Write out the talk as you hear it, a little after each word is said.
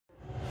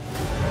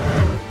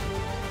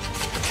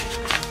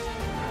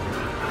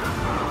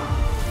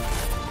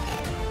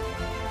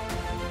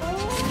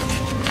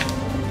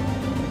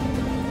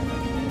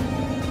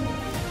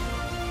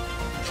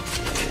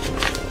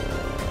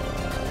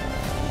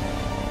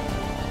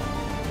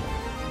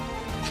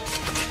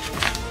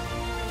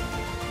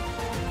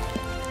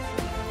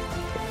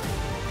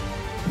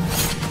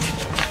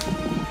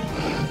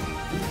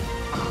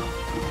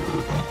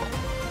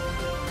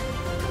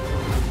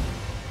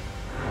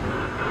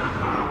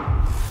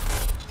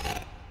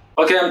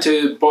Welcome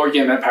to Board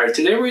Game Empire.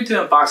 Today we're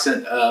doing an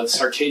unboxing of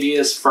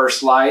Circadians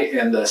First Light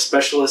and the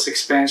Specialist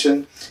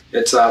expansion.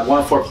 It's 1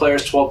 to 4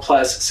 players, 12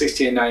 plus,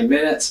 60 and 90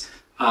 minutes.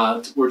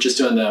 We're just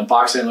doing the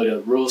unboxing, looking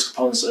at the rules,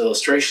 components,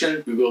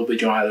 illustration. We will be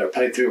doing either a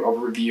playthrough or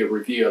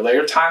review at a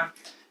later time.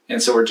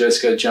 And so we're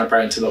just going to jump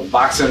right into the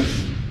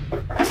unboxing.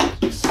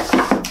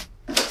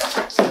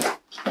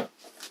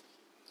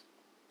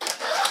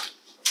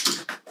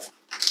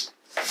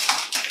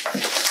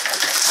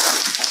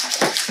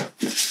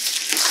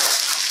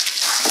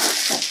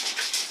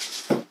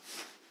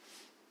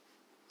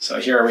 So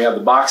here we have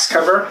the box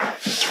cover.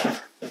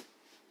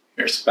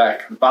 Here's the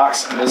back of the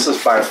box. And this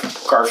is by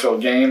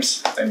Garphill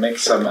Games. They make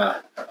some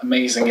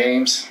amazing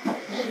games.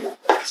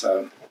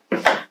 So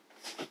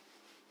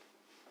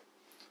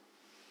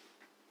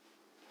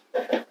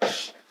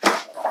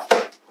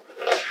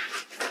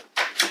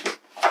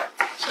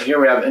here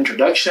we have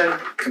introduction,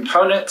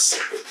 components,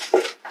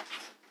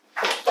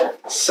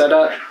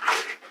 setup,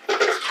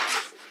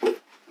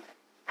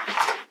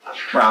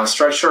 round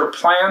structure,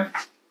 plan,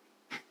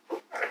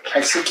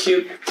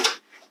 execute,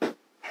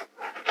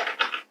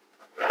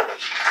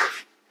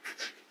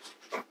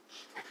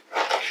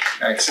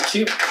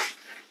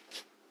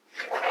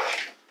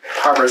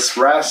 harvest,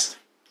 rest,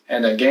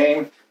 and a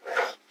game,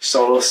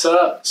 solo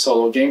setup,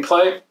 solo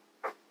gameplay,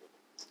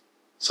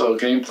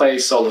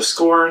 solo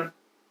scoring,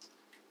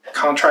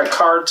 contract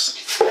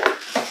cards,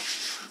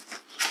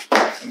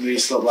 and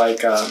these look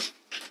like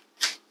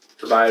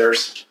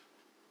dividers,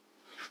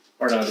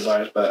 or not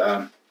dividers,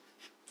 but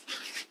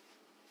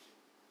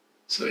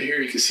so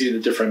here you can see the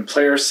different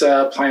player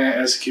set, plan,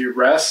 execute,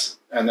 rest,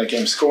 and the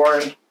game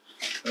scoring.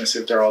 Let's see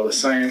if they're all the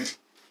same.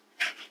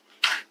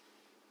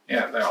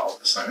 Yeah, they're all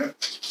the same.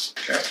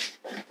 Okay.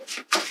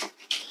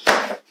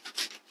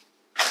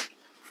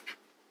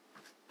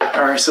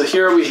 All right, so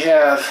here we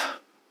have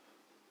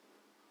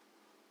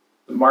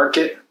the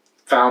market,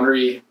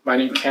 foundry,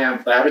 mining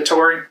camp,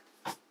 laboratory.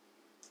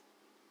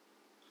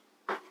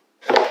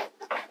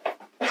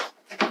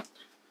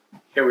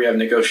 Here we have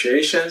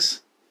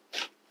negotiations.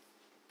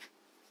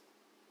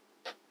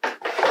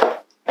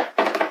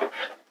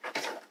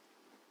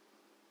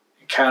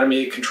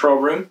 Academy control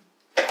room.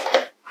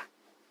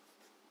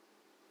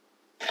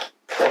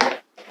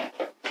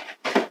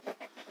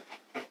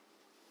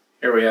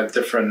 Here we have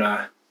different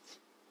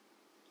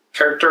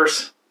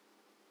characters.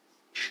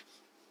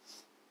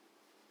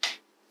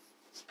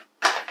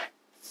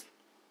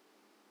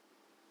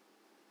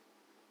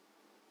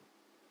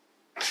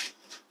 Let's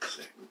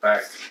see,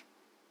 back.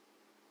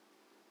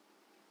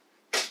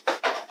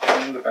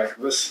 And the back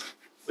of this,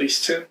 at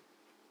least two.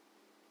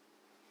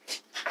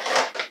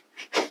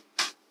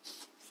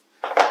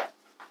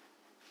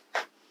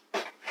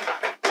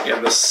 You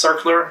have this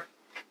circular.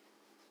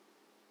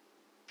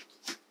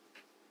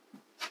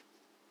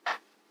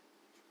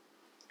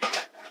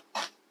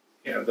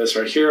 You have this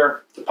right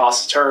here,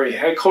 depository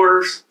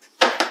headquarters.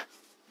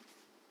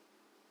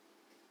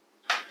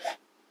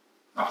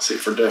 I'll see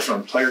for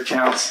different player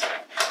counts.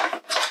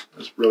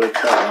 It's really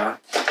cut.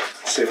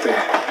 See if they.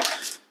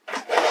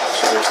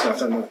 So there's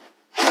nothing.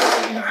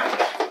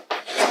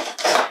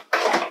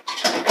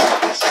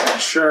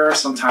 Sure,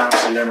 sometimes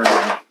you never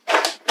know.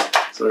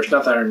 So there's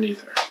nothing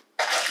underneath there.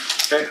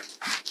 Okay,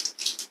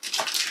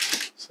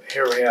 so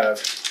here we have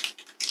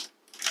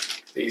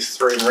these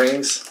 3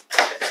 rings.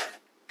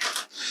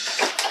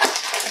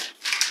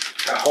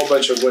 A whole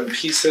bunch of wooden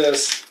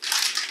pieces.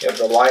 You have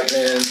the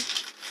lightning,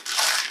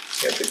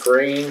 you have the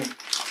green,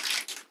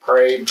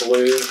 gray,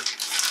 blue,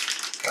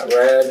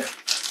 red,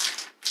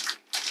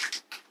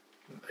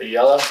 the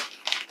yellow.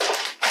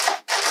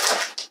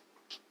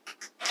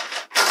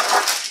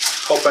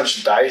 Whole bunch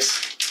of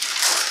dice.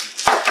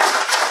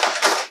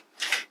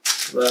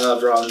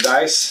 Love rolling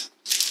dice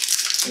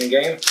in the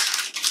game.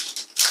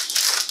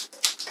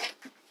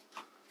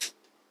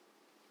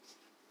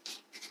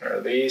 There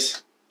are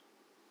these.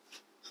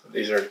 So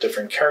these are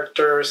different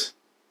characters.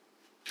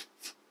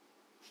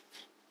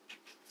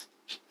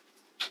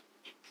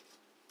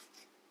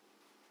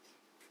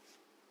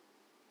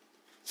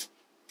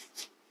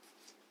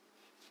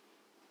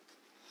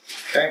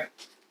 Okay.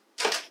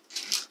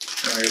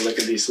 Now we're going to look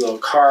at these little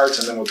cards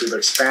and then we'll do the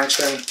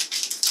expansion.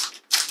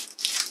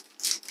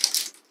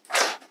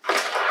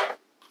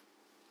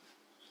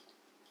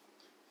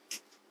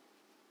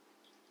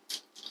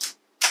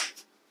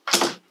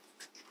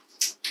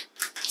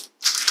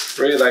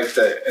 Really like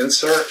the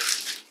insert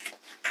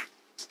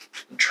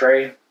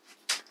tray.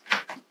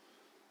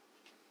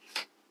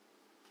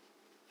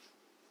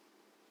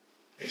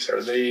 These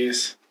are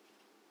these.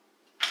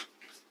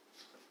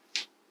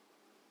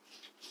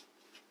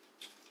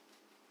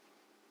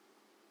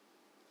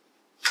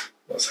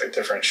 Looks like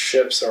different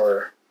ships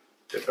or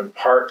different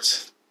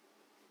parts.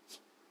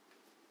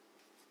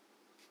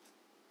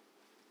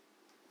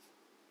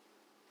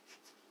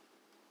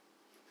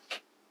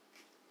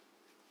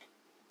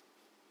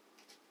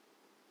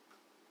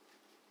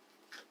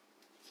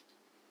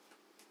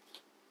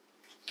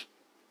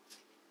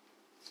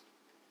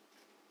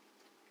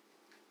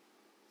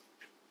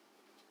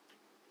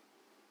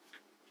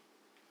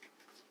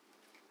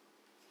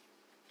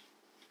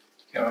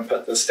 I'm going to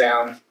put this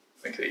down,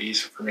 make it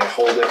easier for me to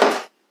hold it.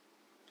 The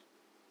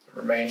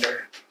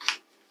remainder.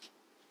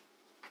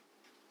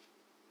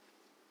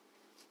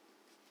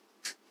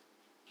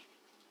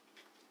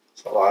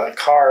 It's a lot of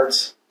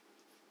cards.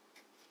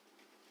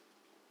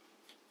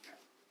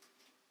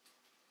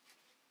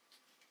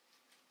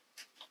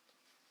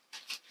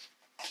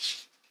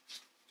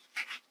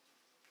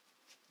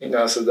 You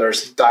notice that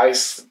there's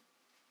dice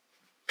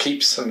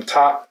peeps on the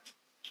top.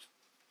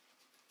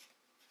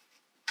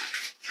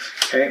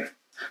 Okay,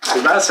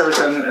 so that's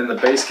everything in the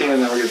base game,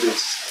 and then we're going to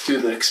do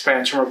the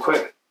expansion real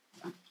quick.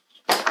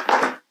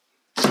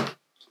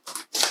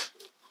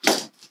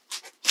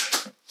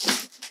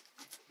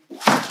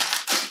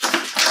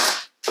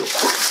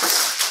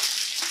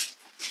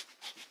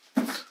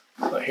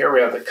 So here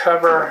we have the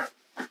cover.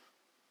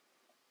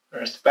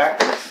 There's the back.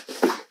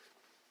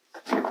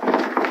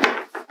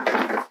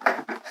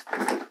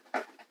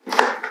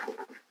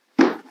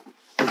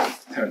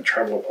 Having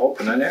trouble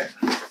opening it.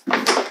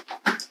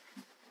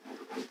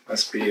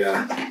 Must be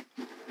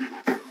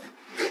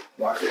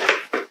locked.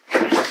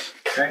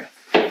 Okay.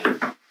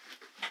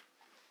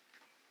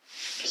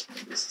 Just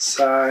move this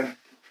aside.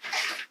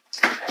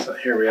 So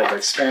here we have the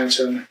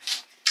expansion.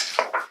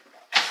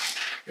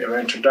 We have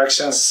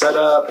introduction,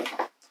 setup,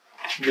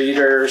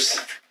 leaders,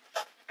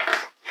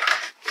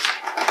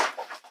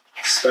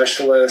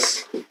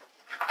 specialists,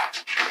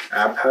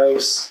 app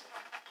hosts,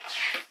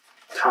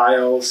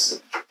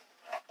 tiles,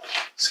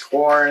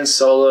 scoring,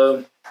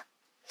 solo,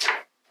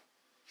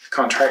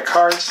 contract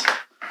cards.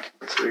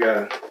 So we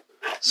got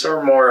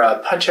some more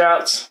punch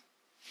outs.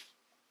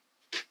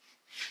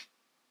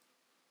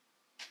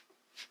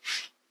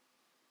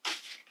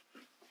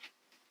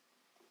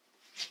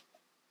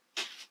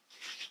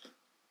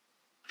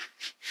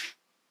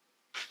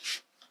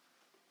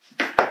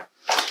 And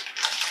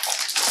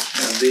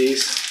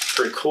these,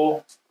 pretty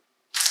cool.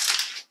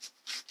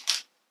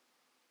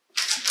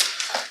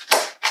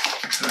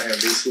 I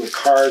have these little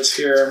cards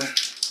here.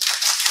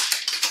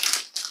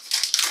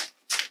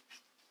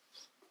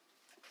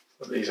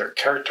 So these are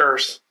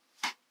characters.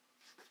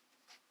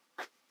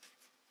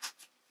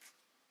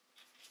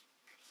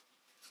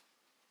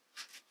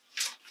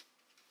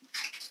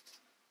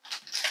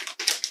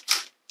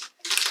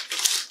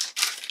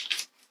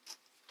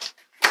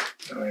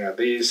 And we have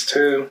these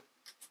two.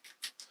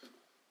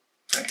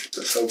 I get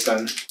this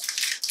open.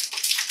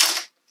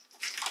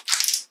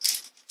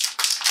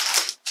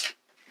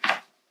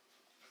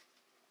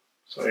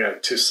 So we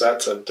have two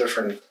sets of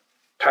different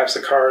types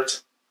of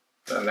cards,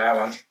 and that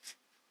one.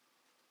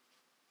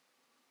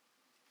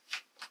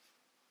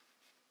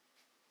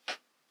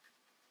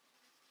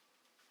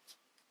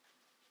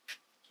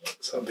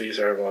 So these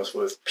are ones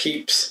with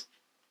peeps.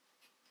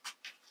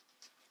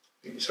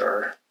 These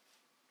are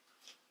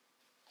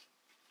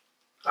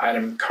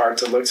item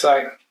cards, it looks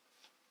like.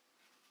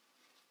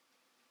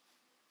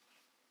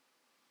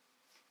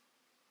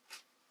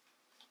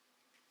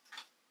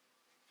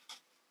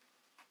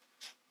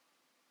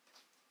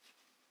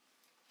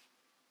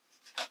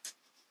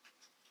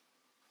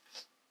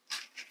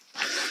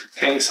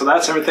 Okay, so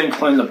that's everything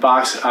including the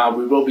box.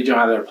 We will be doing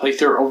either a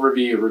playthrough,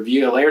 overview,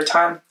 review at a later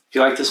time. If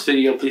you like this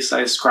video, please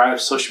like, subscribe,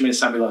 social media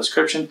down below in the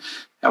description,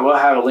 and we'll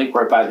have a link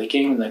where I buy the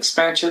game and the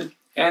expansion,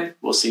 and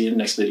we'll see you in the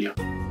next video.